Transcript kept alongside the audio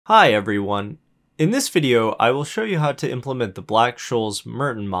Hi everyone. In this video, I will show you how to implement the Black Scholes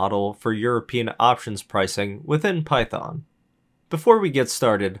Merton model for European options pricing within Python. Before we get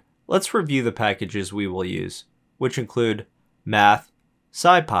started, let's review the packages we will use, which include math,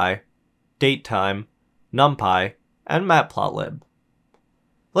 scipy, datetime, numpy, and matplotlib.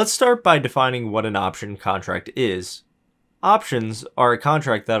 Let's start by defining what an option contract is. Options are a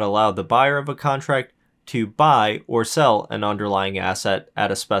contract that allow the buyer of a contract to buy or sell an underlying asset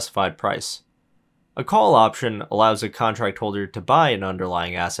at a specified price. A call option allows a contract holder to buy an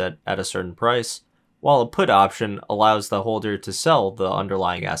underlying asset at a certain price, while a put option allows the holder to sell the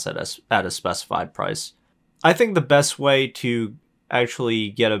underlying asset at a specified price. I think the best way to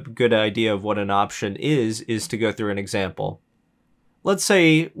actually get a good idea of what an option is to go through an example. Let's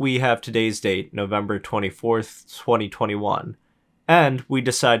say we have today's date, November 24th, 2021, and we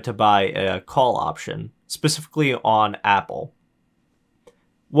decide to buy a call option, specifically on Apple.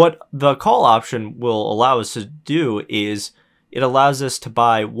 What the call option will allow us to do is it allows us to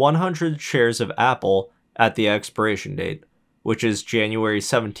buy 100 shares of Apple at the expiration date, which is January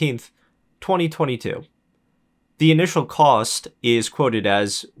 17th, 2022. The initial cost is quoted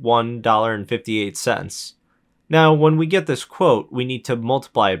as $1.58. Now, when we get this quote, we need to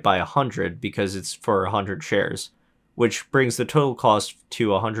multiply it by 100 because it's for 100 shares, which brings the total cost to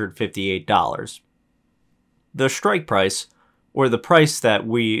 $158. The strike price, or the price that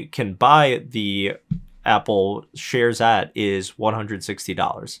we can buy the Apple shares at, is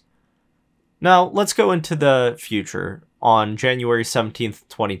 $160. Now, let's go into the future on January 17th,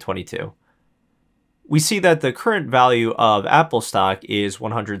 2022. We see that the current value of Apple stock is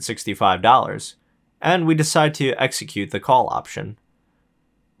 $165, and we decide to execute the call option.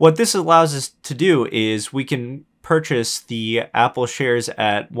 What this allows us to do is we can purchase the Apple shares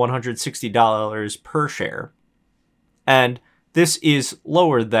at $160 per share. And this is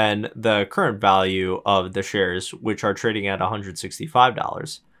lower than the current value of the shares, which are trading at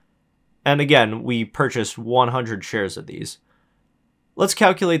 $165. And again, we purchased 100 shares of these. Let's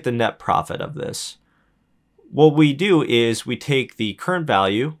calculate the net profit of this. What we do is we take the current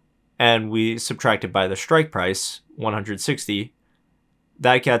value and we subtract it by the strike price, 160.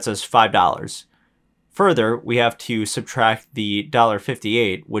 That gets us $5. Further, we have to subtract the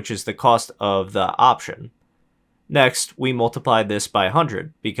 $1.58, which is the cost of the option. Next, we multiply this by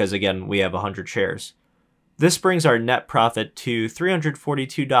 100, because again, we have 100 shares. This brings our net profit to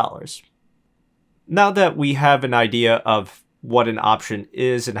 $342. Now that we have an idea of what an option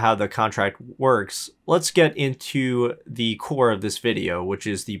is and how the contract works, let's get into the core of this video, which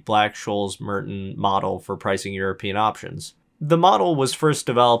is the Black Scholes Merton model for pricing European options. The model was first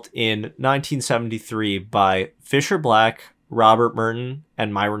developed in 1973 by Fisher Black, Robert Merton,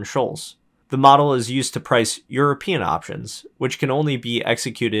 and Myron Scholes. The model is used to price European options, which can only be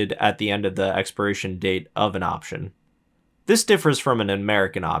executed at the end of the expiration date of an option. This differs from an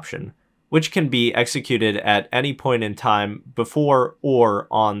American option, which can be executed at any point in time before or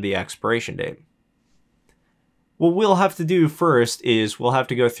on the expiration date. What we'll have to do first is we'll have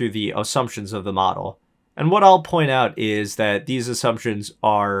to go through the assumptions of the model. And what I'll point out is that these assumptions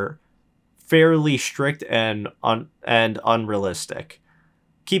are fairly strict and unrealistic.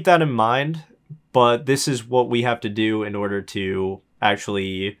 Keep that in mind, but this is what we have to do in order to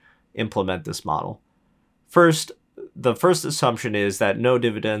actually implement this model. First, the first assumption is that no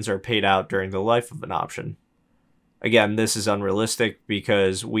dividends are paid out during the life of an option. Again, this is unrealistic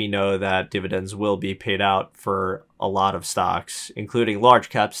because we know that dividends will be paid out for a lot of stocks, including large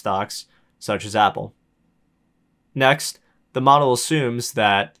cap stocks such as Apple. Next, the model assumes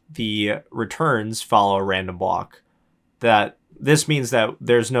that the returns follow a random walk. This means that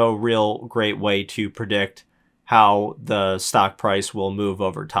there's no real great way to predict how the stock price will move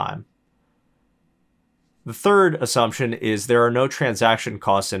over time. The third assumption is there are no transaction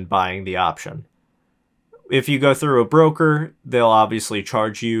costs in buying the option. If you go through a broker, they'll obviously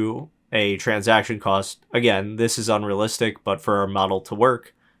charge you a transaction cost. Again, this is unrealistic, but for our model to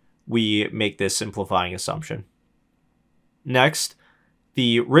work, we make this simplifying assumption. Next,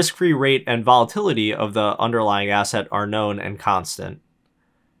 the risk-free rate and volatility of the underlying asset are known and constant.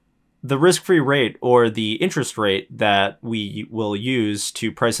 The risk-free rate, or the interest rate that we will use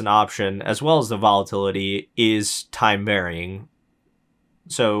to price an option, as well as the volatility, is time varying.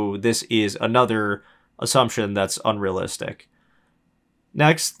 So this is another assumption that's unrealistic.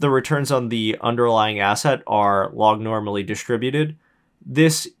 Next, the returns on the underlying asset are log normally distributed.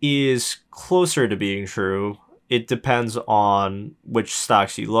 This is closer to being true. It depends on which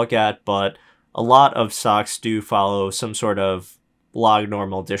stocks you look at, but a lot of stocks do follow some sort of log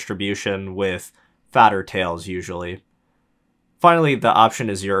normal distribution with fatter tails usually. Finally, the option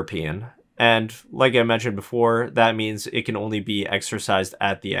is European. And like I mentioned before, that means it can only be exercised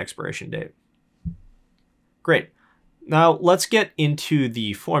at the expiration date. Great. Now let's get into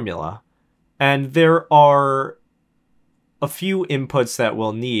the formula. And there are a few inputs that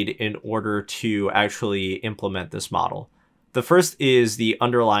we'll need in order to actually implement this model. The first is the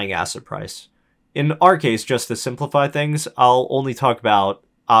underlying asset price. In our case, just to simplify things, I'll only talk about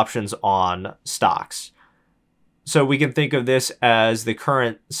options on stocks. So we can think of this as the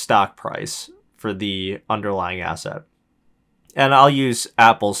current stock price for the underlying asset. And I'll use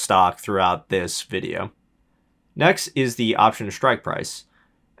Apple stock throughout this video. Next is the option strike price.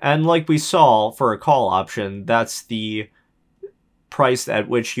 And like we saw for a call option, that's the price at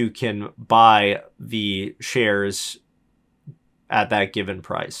which you can buy the shares at that given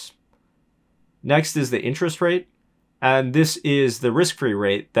price. Next is the interest rate, and this is the risk-free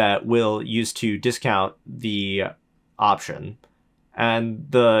rate that we'll use to discount the option. And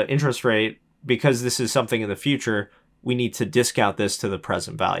the interest rate, because this is something in the future, we need to discount this to the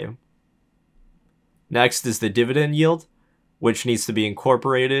present value. Next is the dividend yield, which needs to be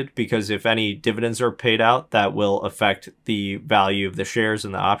incorporated because if any dividends are paid out, that will affect the value of the shares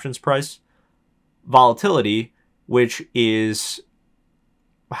and the options price. Volatility, which is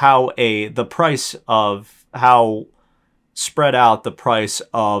how spread out the price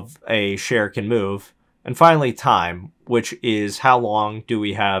of a share can move. And finally, time, which is how long do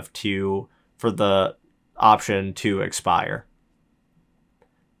we have for the option to expire.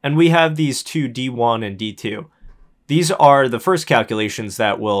 And we have these two D1 and D2. These are the first calculations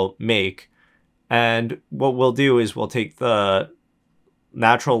that we'll make. And what we'll do is we'll take the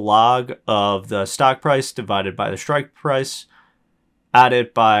natural log of the stock price divided by the strike price,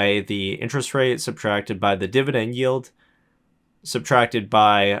 added by the interest rate, subtracted by the dividend yield, subtracted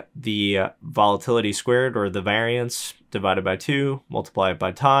by the volatility squared, or the variance, divided by 2, multiplied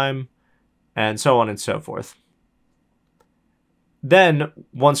by time, and so on and so forth. Then,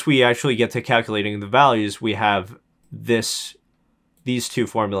 once we actually get to calculating the values, we have these two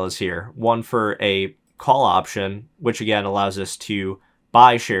formulas here. One for a call option, which again allows us to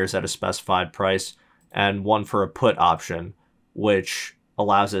buy shares at a specified price, and one for a put option, which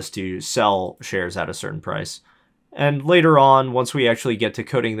allows us to sell shares at a certain price. And later on, once we actually get to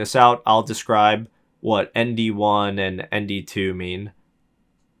coding this out, I'll describe what ND1 and ND2 mean.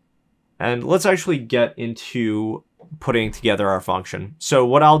 And let's actually get into putting together our function. So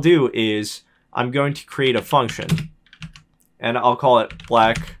what I'll do is I'm going to create a function, and I'll call it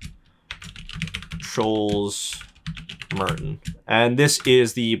Black Scholes Merton. And this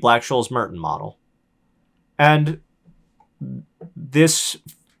is the Black Scholes Merton model. And this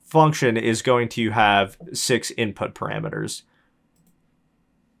function is going to have 6 input parameters.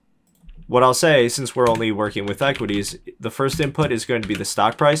 What I'll say, since we're only working with equities, the first input is going to be the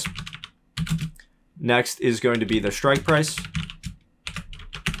stock price. Next is going to be the strike price.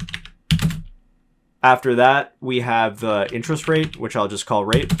 After that, we have the interest rate, which I'll just call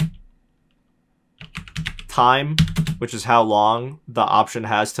rate. Time, which is how long the option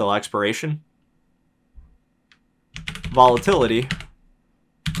has till expiration. Volatility.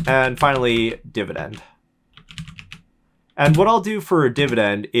 And finally, dividend. And what I'll do for a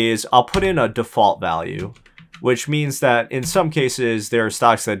dividend is I'll put in a default value, which means that in some cases there are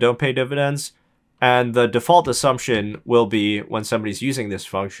stocks that don't pay dividends, and the default assumption will be, when somebody's using this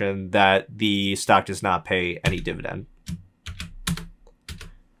function, that the stock does not pay any dividend.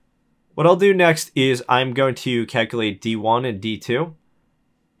 What I'll do next is I'm going to calculate D1 and D2.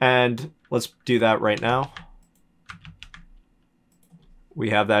 And let's do that right now.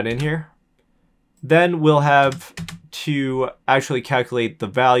 We have that in here. Then we'll have to actually calculate the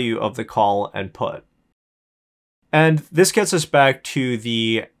value of the call and put. And this gets us back to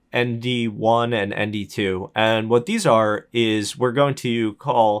the ND1 and ND2. And what these are is we're going to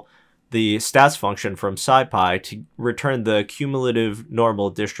call the stats function from SciPy to return the cumulative normal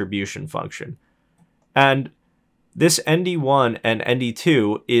distribution function. And this ND1 and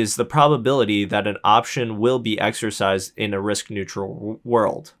ND2 is the probability that an option will be exercised in a risk-neutral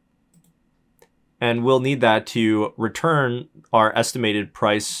world. And we'll need that to return our estimated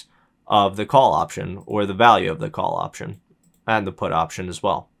price of the call option, or the value of the call option, and the put option as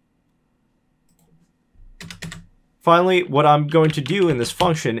well. Finally, what I'm going to do in this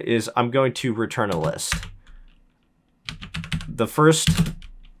function is I'm going to return a list. The first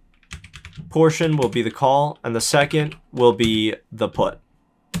portion will be the call, and the second will be the put.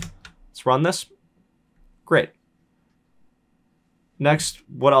 Let's run this. Great. Next,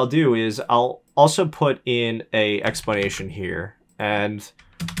 what I'll do is I'll also put in an explanation here. And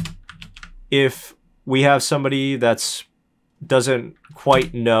if we have somebody that's doesn't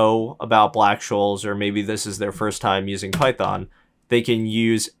quite know about Black Scholes, or maybe this is their first time using Python, they can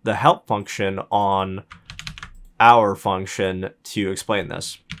use the help function on our function to explain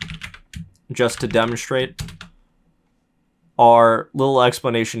this. Just to demonstrate, our little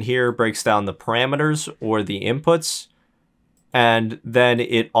explanation here breaks down the parameters or the inputs, and then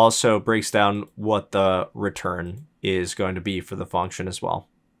it also breaks down what the return is going to be for the function as well.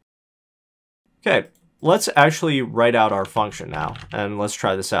 Okay, let's actually write out our function now, and let's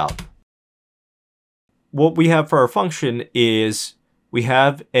try this out. What we have for our function is we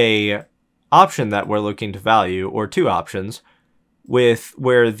have a option that we're looking to value, or two options, with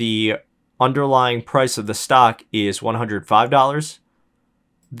where the underlying price of the stock is $105,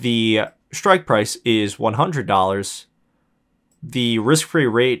 the strike price is $100, the risk-free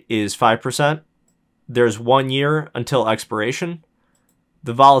rate is 5%, there's 1 year until expiration,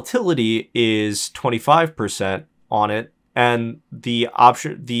 the volatility is 25% on it, and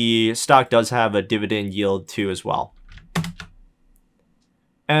the stock does have a dividend yield too as well.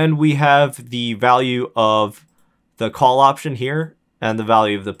 And we have the value of the call option here and the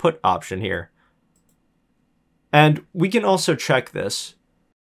value of the put option here. And we can also check this.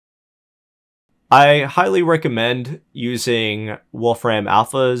 I highly recommend using Wolfram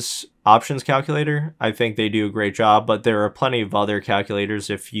Alpha's options calculator. I think they do a great job, but there are plenty of other calculators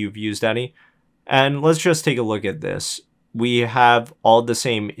if you've used any. And let's just take a look at this. We have all the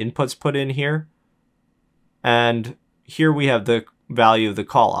same inputs put in here. And here we have the value of the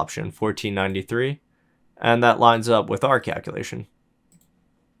call option, $14.93, and that lines up with our calculation.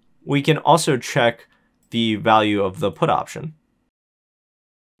 We can also check the value of the put option,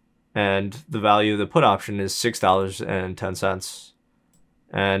 and the value of the put option is $6.10,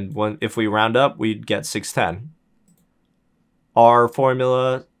 and if we round up, we'd get 610. Our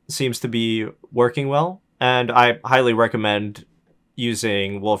formula seems to be working well, and I highly recommend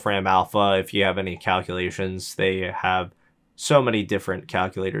using Wolfram Alpha if you have any calculations. They have so many different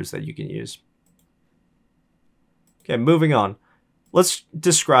calculators that you can use. Okay, moving on. Let's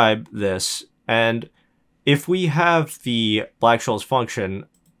describe this. And if we have the Black Scholes function,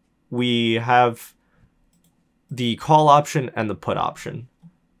 we have the call option and the put option.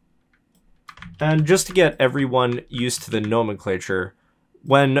 And just to get everyone used to the nomenclature,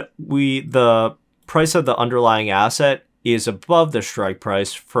 when the price of the underlying asset is above the strike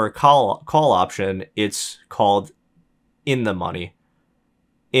price, for a call option, it's called in the money.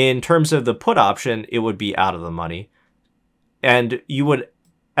 In terms of the put option, it would be out of the money. And you would,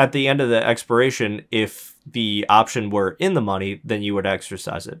 at the end of the expiration, if the option were in the money, then you would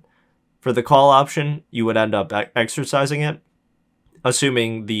exercise it. For the call option, you would end up exercising it,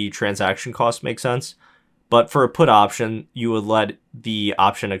 assuming the transaction cost makes sense. But for a put option, you would let the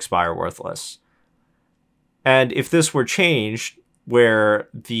option expire worthless. And if this were changed, where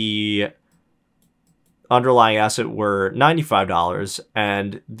the underlying asset were $95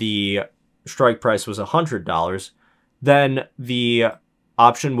 and the strike price was $100, then the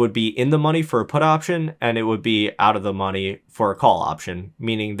option would be in the money for a put option, and it would be out of the money for a call option,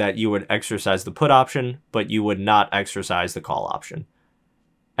 meaning that you would exercise the put option, but you would not exercise the call option.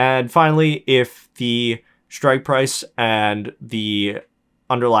 And finally, if the strike price and the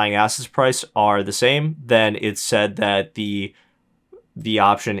underlying assets price are the same, then it's said that the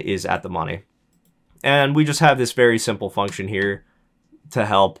option is at the money. And we just have this very simple function here to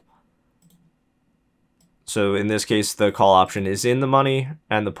help. So in this case, the call option is in the money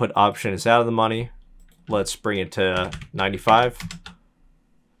and the put option is out of the money. Let's bring it to 95.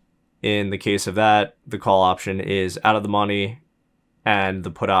 In the case of that, the call option is out of the money and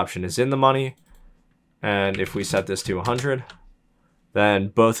the put option is in the money. And if we set this to 100, then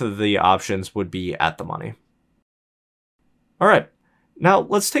both of the options would be at the money. All right. Now,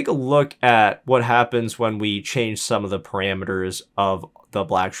 let's take a look at what happens when we change some of the parameters of the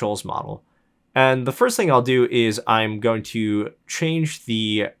Black Scholes model. And the first thing I'll do is I'm going to change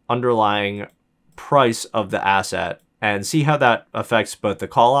the underlying price of the asset and see how that affects both the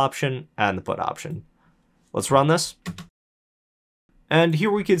call option and the put option. Let's run this. And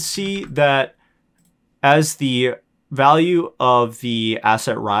here we can see that as the value of the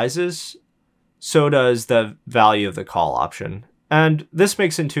asset rises, so does the value of the call option. And this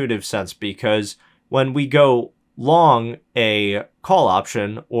makes intuitive sense because when we go long a call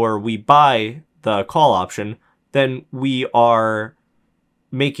option or we buy the call option, then we are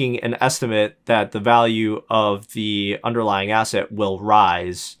making an estimate that the value of the underlying asset will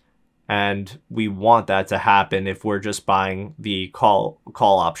rise. And we want that to happen if we're just buying the call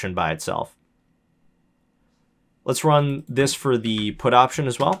option by itself. Let's run this for the put option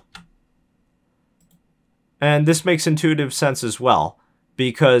as well. And this makes intuitive sense as well,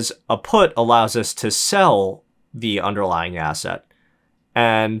 because a put allows us to sell the underlying asset.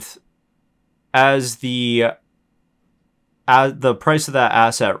 And as the price of that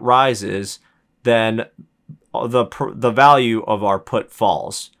asset rises, then the value of our put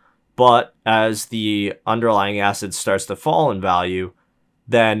falls. But as the underlying asset starts to fall in value,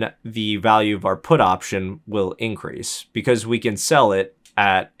 then the value of our put option will increase, because we can sell it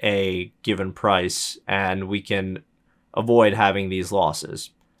at a given price and we can avoid having these losses.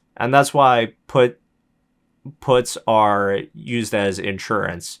 And that's why puts are used as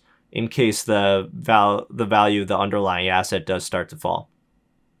insurance in case the value of the underlying asset does start to fall.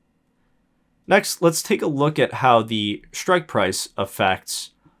 Next, let's take a look at how the strike price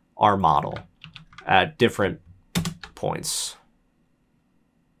affects our model at different points.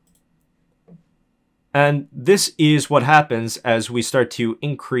 And this is what happens as we start to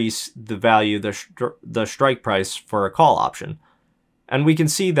increase the value of the strike price for a call option. And we can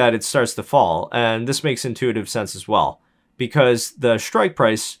see that it starts to fall, and this makes intuitive sense as well, because the strike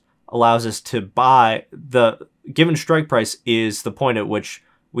price allows us to buy, the given strike price is the point at which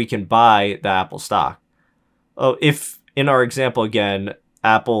we can buy the Apple stock. If, in our example again,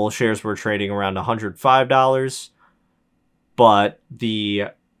 Apple shares were trading around $105, but the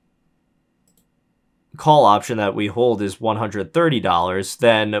call option that we hold is $130,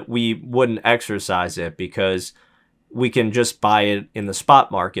 then we wouldn't exercise it, because we can just buy it in the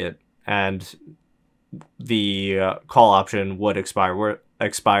spot market and the call option would expire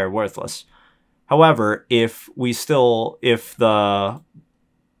worthless. However, if the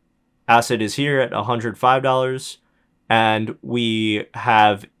asset is here at $105 and we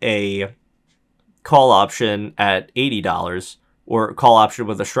have a call option at $80, or call option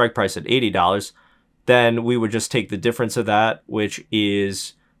with a strike price at $80, then we would just take the difference of that, which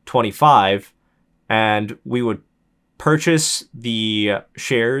is $25, and we would purchase the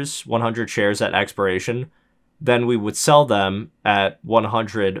shares, 100 shares at expiration. Then we would sell them at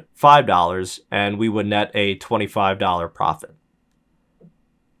 $105, and we would net a $25 profit.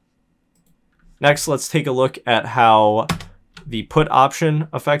 Next, let's take a look at how the put option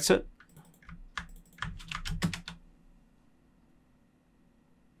affects it.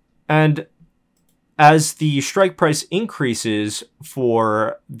 And as the strike price increases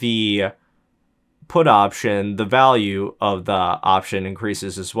for the put option, the value of the option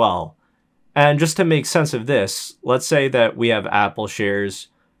increases as well. And just to make sense of this, let's say that we have Apple shares.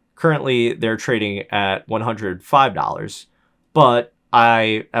 Currently, they're trading at $105, but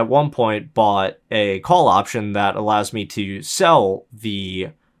I, at one point, bought a call option that allows me to sell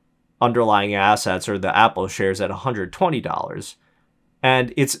the underlying assets, or the Apple shares, at $120.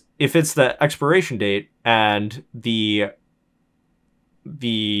 And if it's the expiration date and the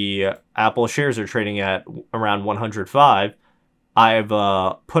Apple shares are trading at around 105, I have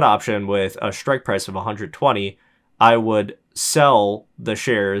a put option with a strike price of 120. I would sell the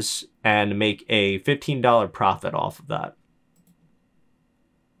shares and make a $15 profit off of that.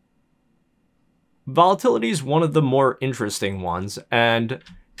 Volatility is one of the more interesting ones, and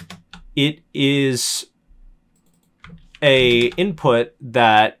it is a input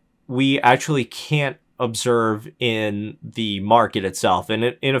that we actually can't observe in the market itself. And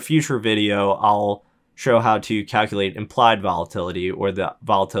in a future video, I'll show how to calculate implied volatility, or the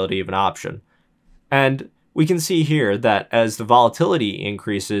volatility of an option. And we can see here that as the volatility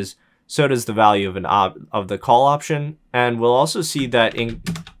increases, so does the value of the call option. And we'll also see that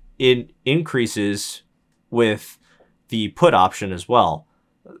it increases with the put option as well.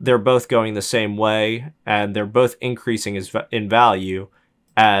 They're both going the same way, and they're both increasing in value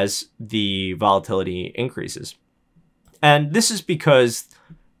as the volatility increases. And this is because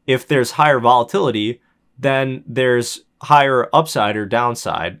if there's higher volatility, then there's higher upside or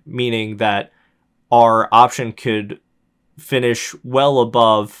downside, meaning that our option could finish well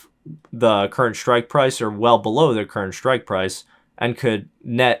above the current strike price or well below the current strike price, and could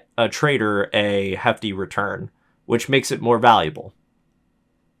net a trader a hefty return, which makes it more valuable.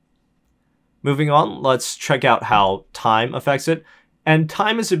 Moving on, let's check out how time affects it. And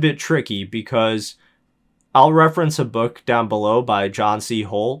time is a bit tricky, because I'll reference a book down below by John C.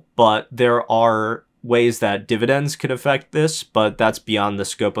 Hull, but there are ways that dividends could affect this, but that's beyond the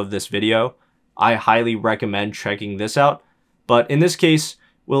scope of this video. I highly recommend checking this out. But in this case,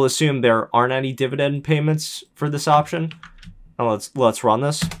 we'll assume there aren't any dividend payments for this option. Now let's run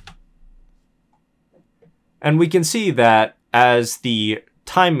this. And we can see that as the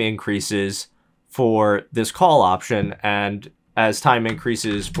time increases for this call option, and as time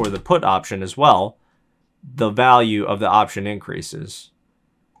increases for the put option as well, the value of the option increases.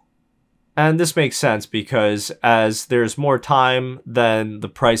 And this makes sense because as there's more time, then the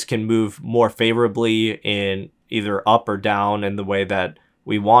price can move more favorably in either up or down in the way that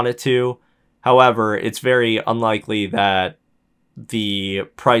we want it to. However, it's very unlikely that the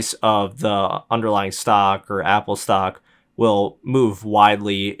price of the underlying stock or Apple stock will move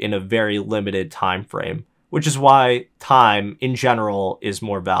widely in a very limited time frame, which is why time in general is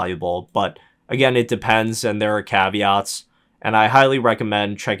more valuable. But again, it depends and there are caveats. And I highly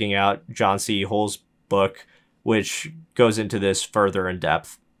recommend checking out John C. Hull's book, which goes into this further in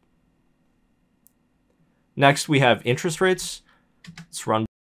depth. Next, we have interest rates. Let's run.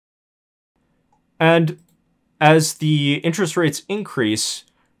 And as the interest rates increase,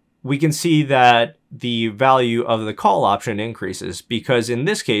 we can see that the value of the call option increases because in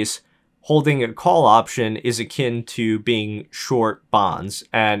this case, holding a call option is akin to being short bonds.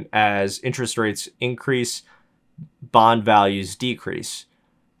 And as interest rates increase, bond values decrease.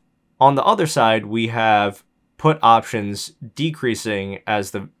 On the other side, we have put options decreasing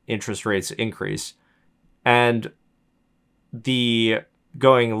as the interest rates increase. And the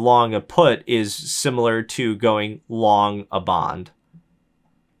going long a put is similar to going long a bond.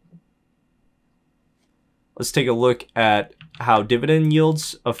 Let's take a look at how dividend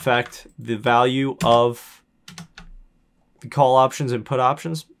yields affect the value of the call options and put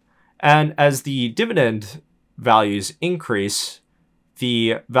options. And as the dividend values increase,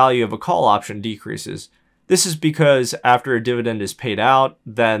 the value of a call option decreases. This is because after a dividend is paid out,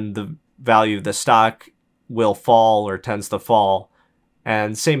 then the value of the stock will fall or tends to fall.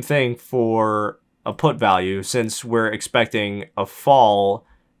 And same thing for a put value, since we're expecting a fall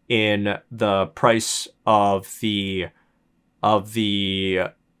in the price of the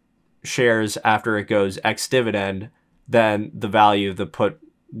shares after it goes ex-dividend, then the value of the put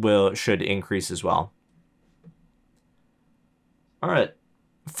should increase as well. All right.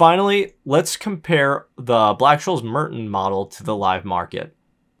 Finally, let's compare the Black Scholes Merton model to the live market.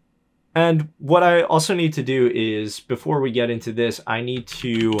 And what I also need to do is, before we get into this, I need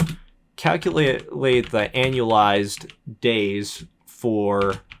to calculate the annualized days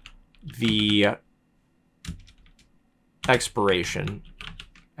for the expiration.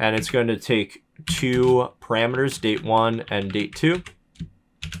 And it's going to take two parameters, date 1 and date 2.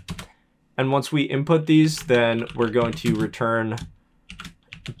 And once we input these, then we're going to return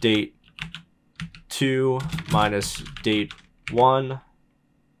date 2 minus date 1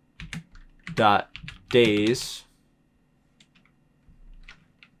 dot days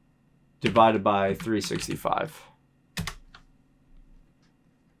divided by 365.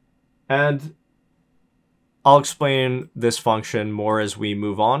 And I'll explain this function more as we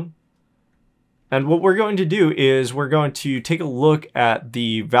move on. And what we're going to do is we're going to take a look at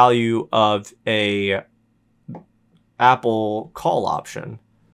the value of a Apple call option.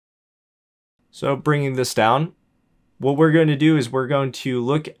 So bringing this down, what we're going to do is we're going to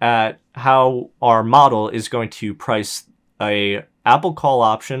look at how our model is going to price a Apple call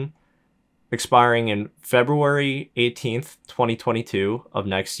option expiring in February 18th, 2022 of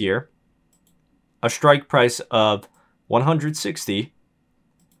next year, a strike price of 160.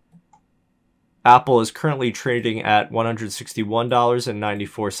 Apple is currently trading at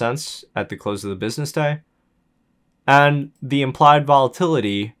 $161.94 at the close of the business day. And the implied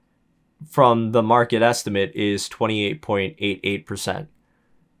volatility from the market estimate is 28.88%.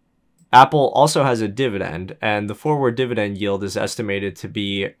 Apple also has a dividend, and the forward dividend yield is estimated to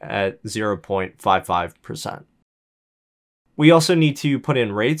be at 0.55%. We also need to put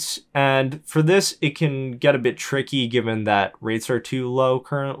in rates, and for this it can get a bit tricky given that rates are too low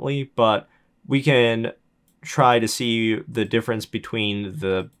currently, but we can try to see the difference between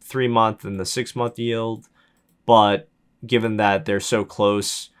the 3-month and the 6-month yield, but given that they're so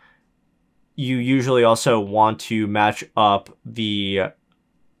close, you usually also want to match up the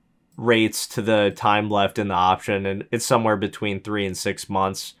rates to the time left in the option, and it's somewhere between 3 and 6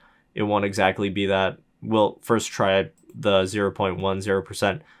 months. It won't exactly be that. We'll first try the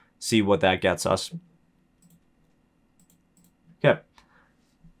 0.10%, see what that gets us. Okay.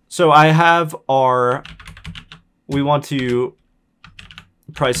 So I have we want to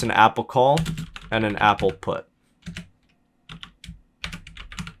price an Apple call and an Apple put.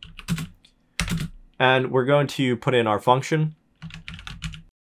 And we're going to put in our function.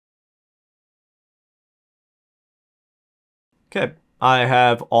 Okay, I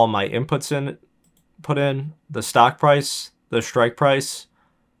have all my inputs put in, the stock price, the strike price,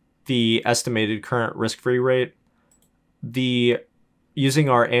 the estimated current risk-free rate, using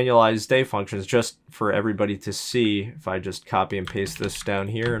our annualized day functions, just for everybody to see. If I just copy and paste this down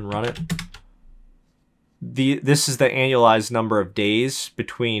here and run it, this is the annualized number of days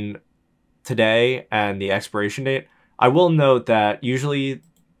between today and the expiration date. I will note that usually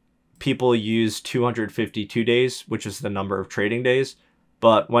people use 252 days, which is the number of trading days.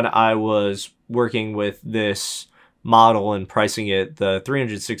 But when I was working with this model and pricing it, the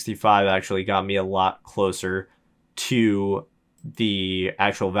 365 actually got me a lot closer to the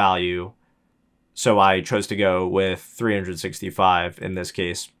actual value. So I chose to go with 365 in this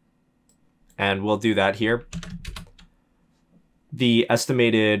case. And we'll do that here. The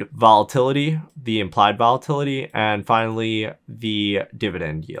estimated volatility, the implied volatility, and finally the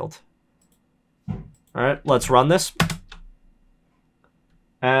dividend yield. All right, let's run this.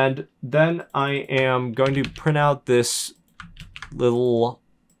 And then I am going to print out this little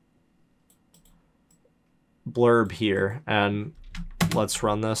blurb here, and let's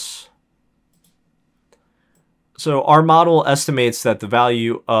run this. So our model estimates that the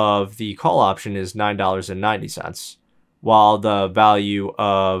value of the call option is $9.90, while the value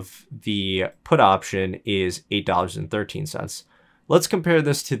of the put option is $8.13. Let's compare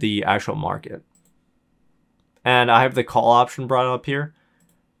this to the actual market. And I have the call option brought up here.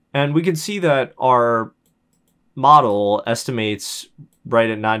 And we can see that our model estimates right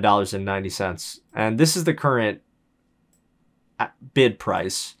at $9.90. And this is the current bid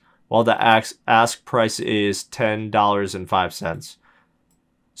price, while the ask price is $10.05.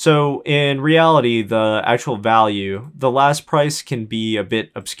 So in reality, the actual value, the last price can be a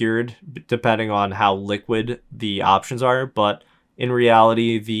bit obscured depending on how liquid the options are. But in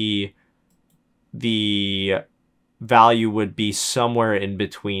reality, the value would be somewhere in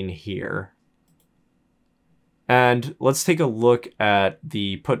between here. And let's take a look at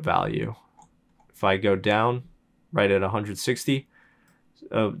the put value. If I go down right at 160,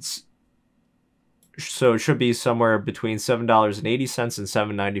 so it should be somewhere between $7.80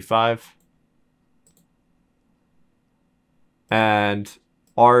 and $7.95. And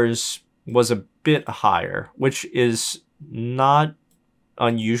ours was a bit higher, which is not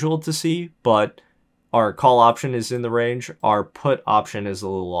unusual to see, but our call option is in the range. Our put option is a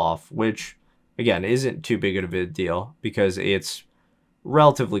little off, which, again, isn't too big of a deal because it's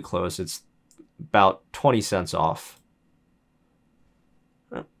relatively close. It's about 20 cents off.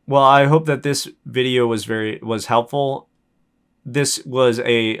 Well, I hope that this video was helpful. This was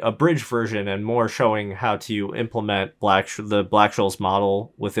a abridged version and more showing how to implement the Black Scholes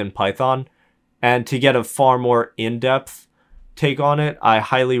model within Python. And to get a far more in-depth take on it, I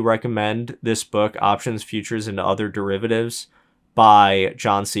highly recommend this book, Options, Futures, and Other Derivatives by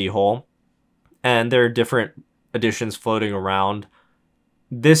John C. Hull. And there are different editions floating around.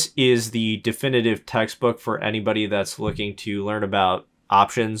 This is the definitive textbook for anybody that's looking to learn about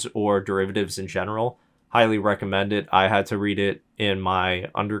options or derivatives in general. Highly recommend it. I had to read it in my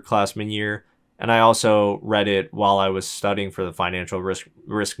underclassmen year, and I also read it while I was studying for the financial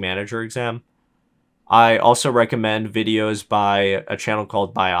risk manager exam. I also recommend videos by a channel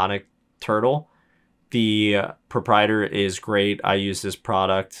called Bionic Turtle. The proprietor is great. I use this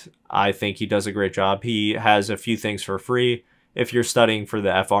product. I think he does a great job. He has a few things for free. If you're studying for the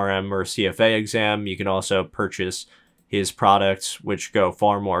FRM or CFA exam, you can also purchase his products, which go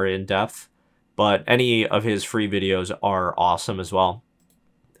far more in depth. But any of his free videos are awesome as well.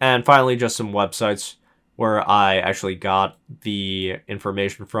 And finally, just some websites where I actually got the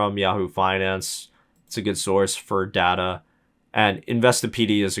information from. Yahoo Finance, it's a good source for data. And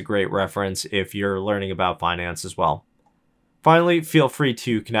Investopedia is a great reference if you're learning about finance as well. Finally, feel free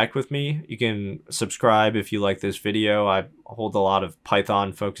to connect with me. You can subscribe if you like this video. I hold a lot of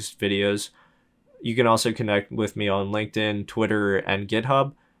Python-focused videos. You can also connect with me on LinkedIn, Twitter, and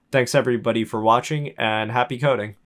GitHub. Thanks everybody for watching, and happy coding.